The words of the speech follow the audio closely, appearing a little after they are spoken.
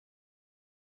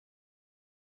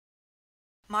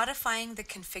Modifying the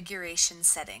Configuration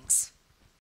Settings.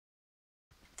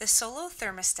 The Solo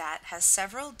thermostat has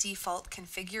several default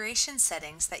configuration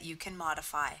settings that you can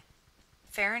modify.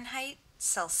 Fahrenheit,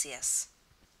 Celsius.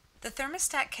 The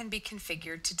thermostat can be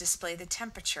configured to display the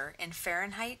temperature in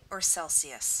Fahrenheit or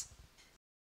Celsius.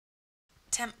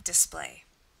 Temp display.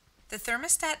 The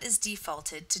thermostat is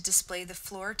defaulted to display the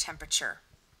floor temperature.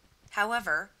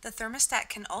 However, the thermostat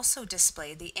can also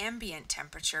display the ambient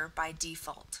temperature by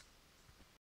default.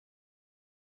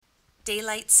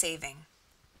 Daylight saving.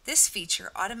 This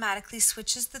feature automatically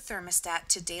switches the thermostat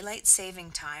to daylight saving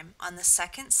time on the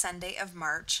second Sunday of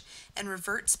March and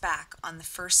reverts back on the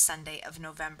first Sunday of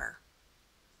November.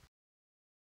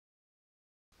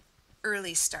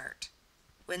 Early start.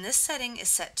 When this setting is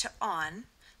set to on,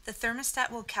 the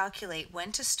thermostat will calculate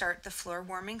when to start the floor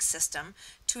warming system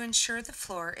to ensure the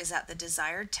floor is at the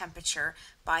desired temperature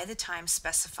by the time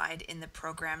specified in the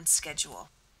programmed schedule.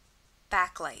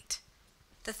 Backlight.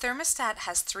 The thermostat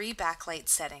has 3 backlight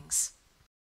settings.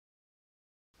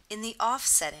 In the off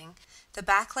setting, the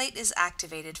backlight is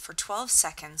activated for 12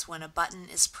 seconds when a button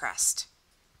is pressed.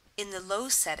 In the low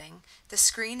setting, the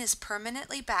screen is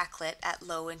permanently backlit at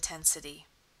low intensity.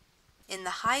 In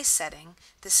the high setting,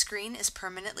 the screen is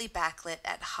permanently backlit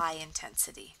at high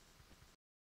intensity.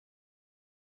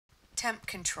 Temp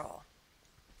Control.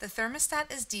 The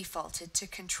thermostat is defaulted to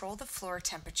control the floor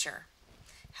temperature.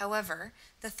 However,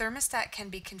 the thermostat can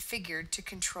be configured to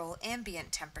control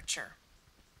ambient temperature.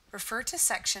 Refer to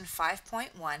section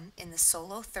 5.1 in the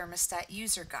Solo Thermostat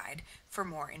User Guide for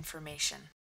more information.